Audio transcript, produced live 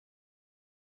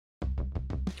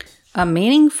A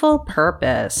Meaningful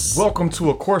Purpose. Welcome to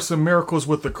A Course in Miracles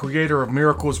with the Creator of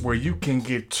Miracles, where you can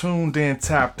get tuned in,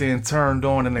 tapped in, turned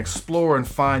on, and explore and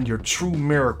find your true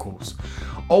miracles.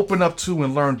 Open up to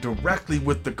and learn directly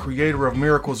with the Creator of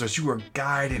Miracles as you are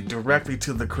guided directly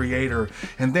to the Creator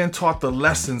and then taught the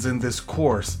lessons in this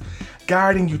course,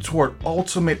 guiding you toward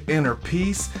ultimate inner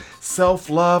peace,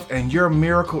 self-love, and your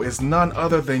miracle is none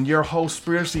other than your host,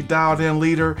 spiritually dialed in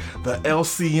leader, the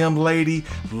LCM lady,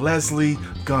 Leslie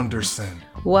Gunderson.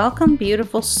 Welcome,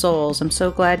 beautiful souls. I'm so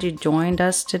glad you joined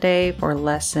us today for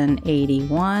Lesson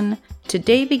 81.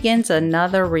 Today begins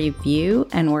another review,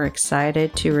 and we're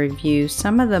excited to review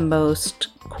some of the most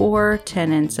core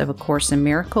tenets of A Course in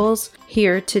Miracles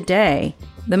here today.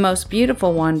 The most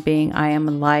beautiful one being, I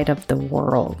am light of the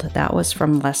world. That was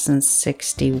from Lesson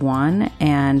 61,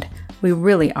 and we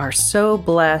really are so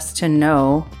blessed to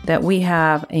know that we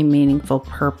have a meaningful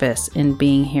purpose in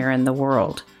being here in the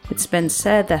world. It's been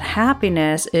said that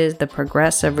happiness is the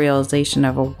progressive realization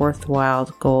of a worthwhile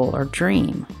goal or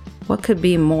dream. What could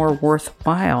be more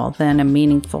worthwhile than a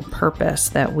meaningful purpose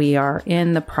that we are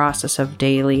in the process of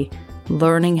daily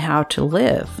learning how to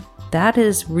live? That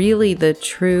is really the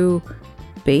true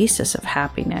basis of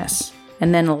happiness.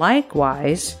 And then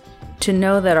likewise, to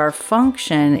know that our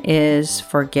function is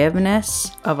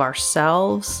forgiveness of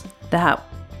ourselves, that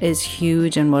is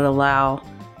huge and would allow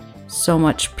so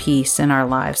much peace in our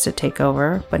lives to take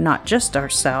over, but not just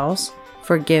ourselves,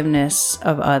 forgiveness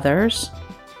of others,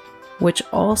 which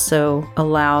also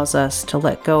allows us to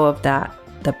let go of that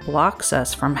blocks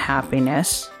us from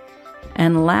happiness.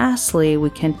 And lastly, we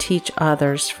can teach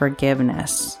others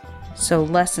forgiveness. So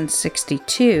lesson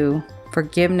 62,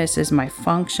 forgiveness is my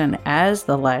function as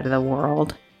the light of the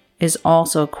world, is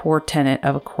also a core tenet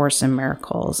of A Course in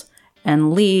Miracles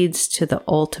and leads to the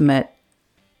ultimate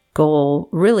goal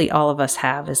really all of us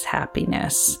have is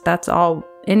happiness. That's all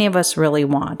any of us really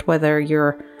want, whether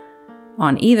you're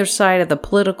on either side of the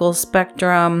political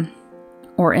spectrum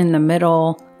or in the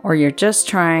middle, or you're just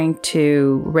trying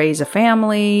to raise a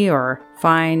family or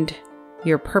find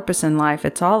your purpose in life.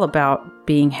 It's all about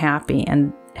being happy,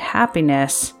 and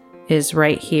happiness is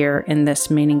right here in this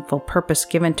meaningful purpose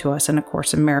given to us in A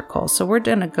Course in Miracles. So we're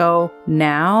going to go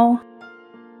now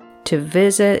to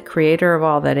visit Creator of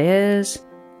all that is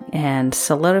and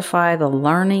solidify the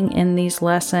learning in these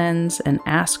lessons and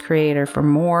ask Creator for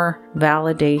more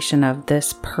validation of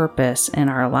this purpose in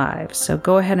our lives. So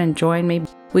go ahead and join me.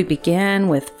 We begin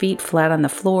with feet flat on the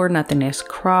floor, nothing is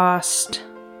crossed.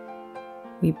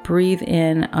 We breathe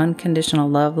in unconditional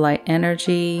love, light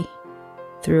energy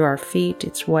through our feet.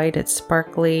 It's white, it's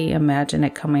sparkly. Imagine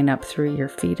it coming up through your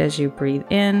feet as you breathe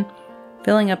in,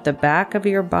 filling up the back of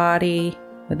your body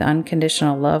with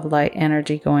unconditional love, light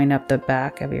energy going up the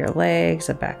back of your legs,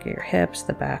 the back of your hips,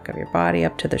 the back of your body,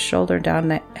 up to the shoulder, down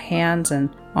the hands and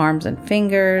arms and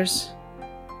fingers,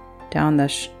 down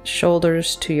the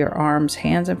shoulders to your arms,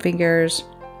 hands and fingers,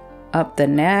 up the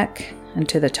neck and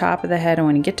to the top of the head. And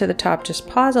when you get to the top, just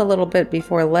pause a little bit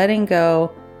before letting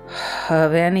go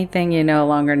of anything you no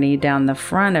longer need down the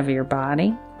front of your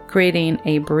body, creating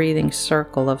a breathing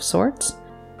circle of sorts.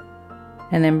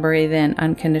 And then breathe in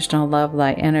unconditional love,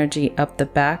 light energy up the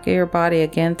back of your body,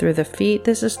 again through the feet.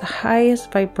 This is the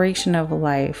highest vibration of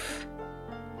life.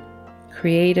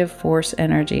 Creative force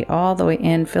energy all the way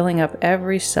in, filling up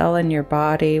every cell in your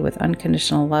body with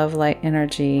unconditional love, light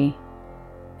energy,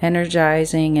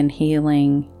 energizing and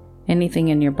healing anything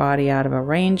in your body out of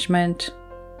arrangement.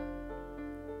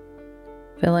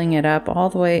 Filling it up all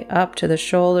the way up to the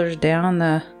shoulders, down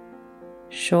the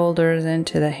shoulders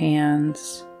into the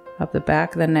hands, up the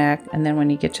back of the neck, and then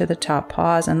when you get to the top,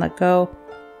 pause and let go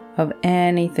of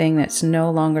anything that's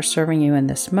no longer serving you in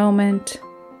this moment.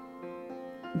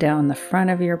 Down the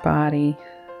front of your body,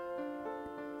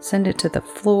 send it to the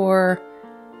floor,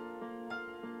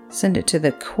 send it to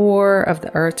the core of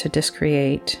the earth to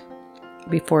discreate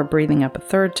before breathing up a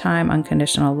third time.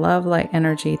 Unconditional love, light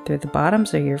energy through the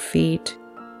bottoms of your feet,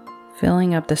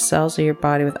 filling up the cells of your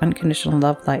body with unconditional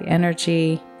love, light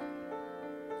energy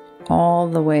all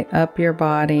the way up your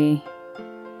body.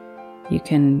 You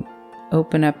can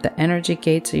open up the energy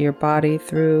gates of your body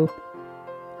through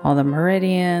all the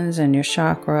meridians and your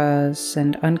chakras,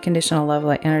 and unconditional love,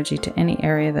 light energy to any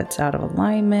area that's out of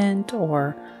alignment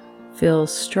or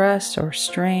feels stress or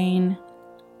strain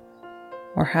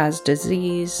or has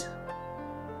disease.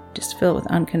 Just fill it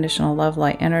with unconditional love,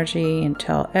 light energy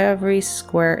until every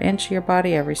square inch of your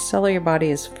body, every cell of your body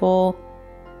is full,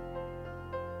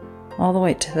 all the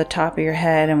way to the top of your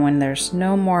head. And when there's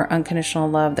no more unconditional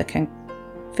love that can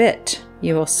fit,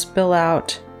 you will spill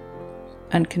out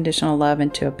unconditional love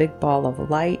into a big ball of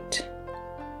light.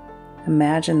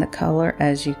 Imagine the color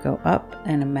as you go up,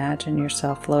 and imagine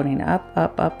yourself floating up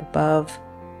above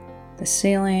the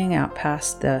ceiling, out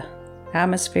past the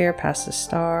atmosphere, past the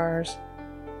stars,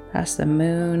 past the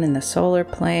moon and the solar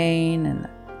plane and the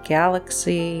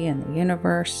galaxy and the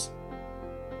universe,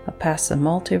 up past the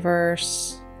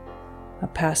multiverse,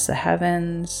 up past the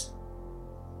heavens,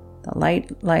 the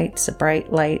lights, the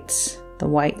bright lights, the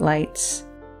white lights,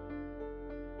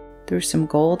 through some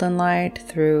golden light,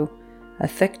 through a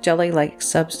thick jelly-like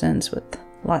substance with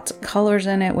lots of colors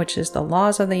in it, which is the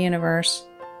laws of the universe.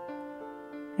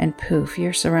 And poof,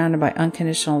 you're surrounded by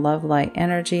unconditional love, light,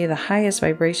 energy, the highest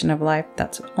vibration of life.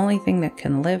 That's the only thing that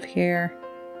can live here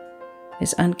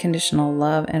is unconditional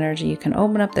love, energy. You can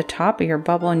open up the top of your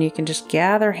bubble and you can just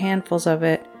gather handfuls of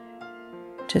it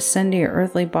to send to your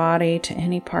earthly body, to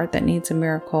any part that needs a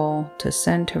miracle, to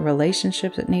send to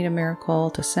relationships that need a miracle,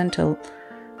 to send to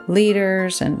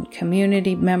leaders and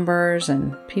community members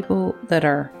and people that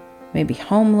are maybe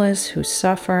homeless who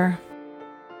suffer.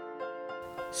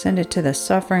 Send it to the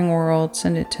suffering world,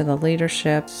 send it to the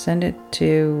leadership, send it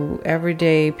to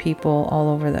everyday people all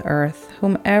over the earth.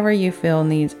 Whomever you feel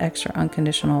needs extra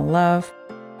unconditional love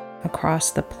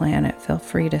across the planet, feel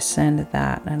free to send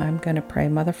that. And I'm going to pray,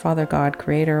 Mother, Father, God,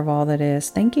 creator of all that is,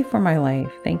 thank you for my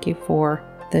life. Thank you for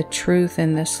the truth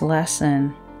in this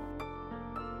lesson,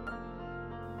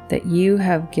 that you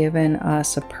have given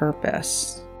us a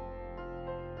purpose,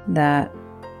 that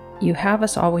you have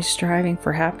us always striving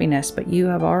for happiness, but you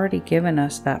have already given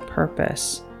us that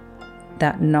purpose,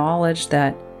 that knowledge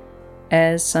that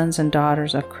as sons and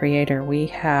daughters of Creator, we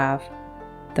have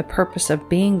the purpose of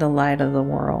being the light of the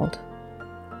world,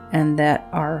 and that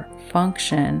our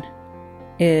function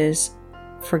is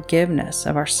forgiveness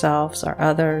of ourselves, our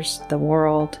others, the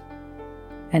world,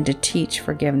 and to teach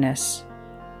forgiveness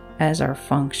as our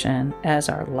function, as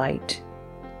our light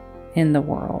in the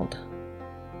world.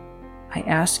 I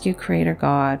ask you, Creator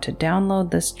God, to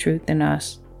download this truth in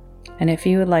us. And if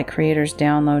you would like Creator's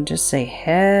download, just say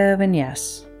heaven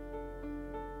yes.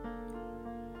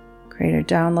 Creator,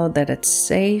 download that it's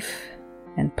safe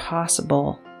and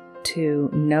possible to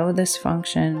know this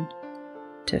function,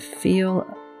 to feel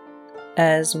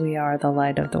as we are the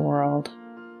light of the world,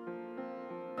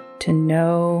 to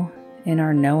know in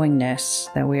our knowingness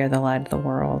that we are the light of the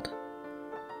world,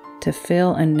 to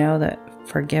feel and know that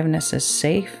forgiveness is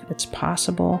safe, it's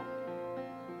possible,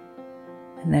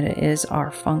 and that it is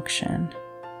our function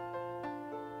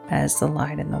as the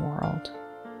light in the world.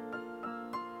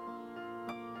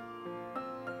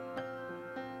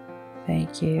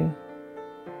 Thank you.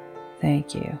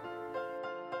 Thank you.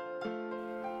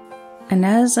 And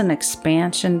as an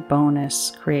expansion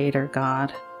bonus, Creator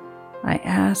God, I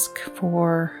ask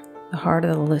for the heart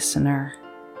of the listener,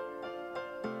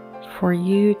 for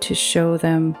you to show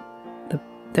them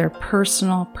their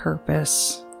personal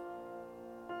purpose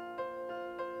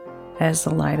as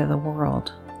the light of the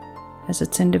world, as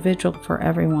it's individual for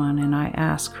everyone. And I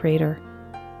ask, Creator,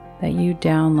 that you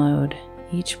download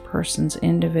each person's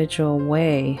individual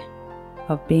way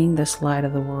of being this light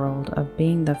of the world, of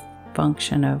being the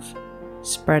function of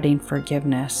spreading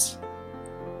forgiveness.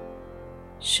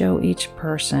 Show each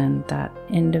person that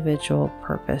individual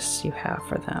purpose you have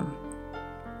for them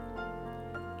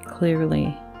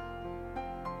clearly,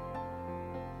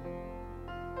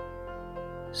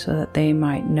 so that they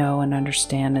might know and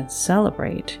understand and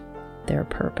celebrate their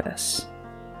purpose.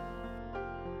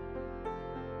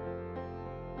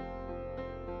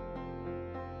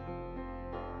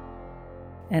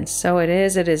 And so it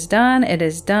is done, it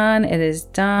is done, it is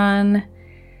done.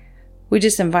 We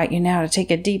just invite you now to take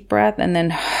a deep breath and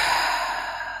then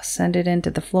send it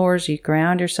into the floors. You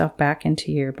ground yourself back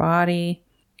into your body.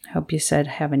 I hope you said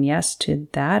heaven yes to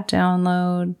that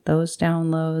download, those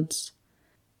downloads.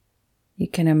 You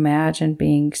can imagine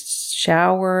being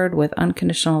showered with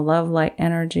unconditional love, light,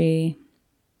 energy.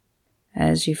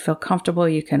 As you feel comfortable,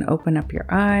 you can open up your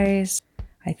eyes.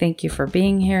 I thank you for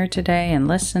being here today and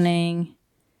listening.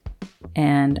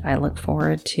 And I look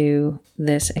forward to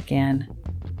this again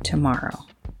tomorrow.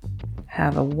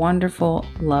 Have a wonderful,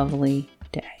 lovely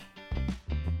day.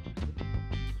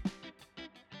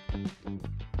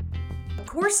 A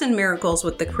Course in Miracles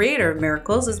with the Creator of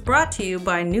Miracles is brought to you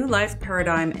by New Life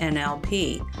Paradigm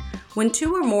NLP. When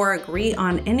two or more agree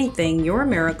on anything, your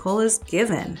miracle is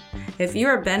given. If you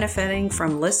are benefiting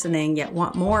from listening yet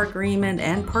want more agreement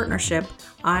and partnership,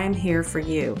 I'm here for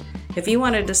you. If you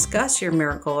want to discuss your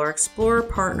miracle or explore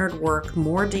partnered work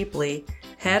more deeply,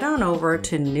 head on over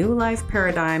to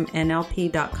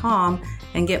newlifeparadigmnlp.com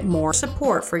and get more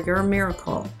support for your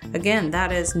miracle. Again,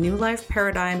 that is New Life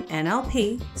Paradigm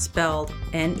NLP, spelled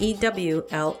NEWLIFE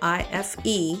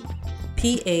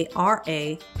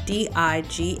PARADIGM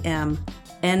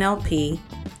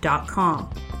NLP.com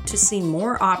to see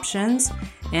more options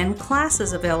and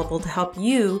classes available to help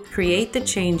you create the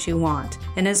change you want.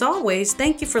 And as always,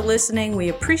 thank you for listening. We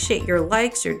appreciate your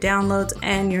likes, your downloads,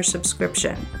 and your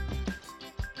subscription.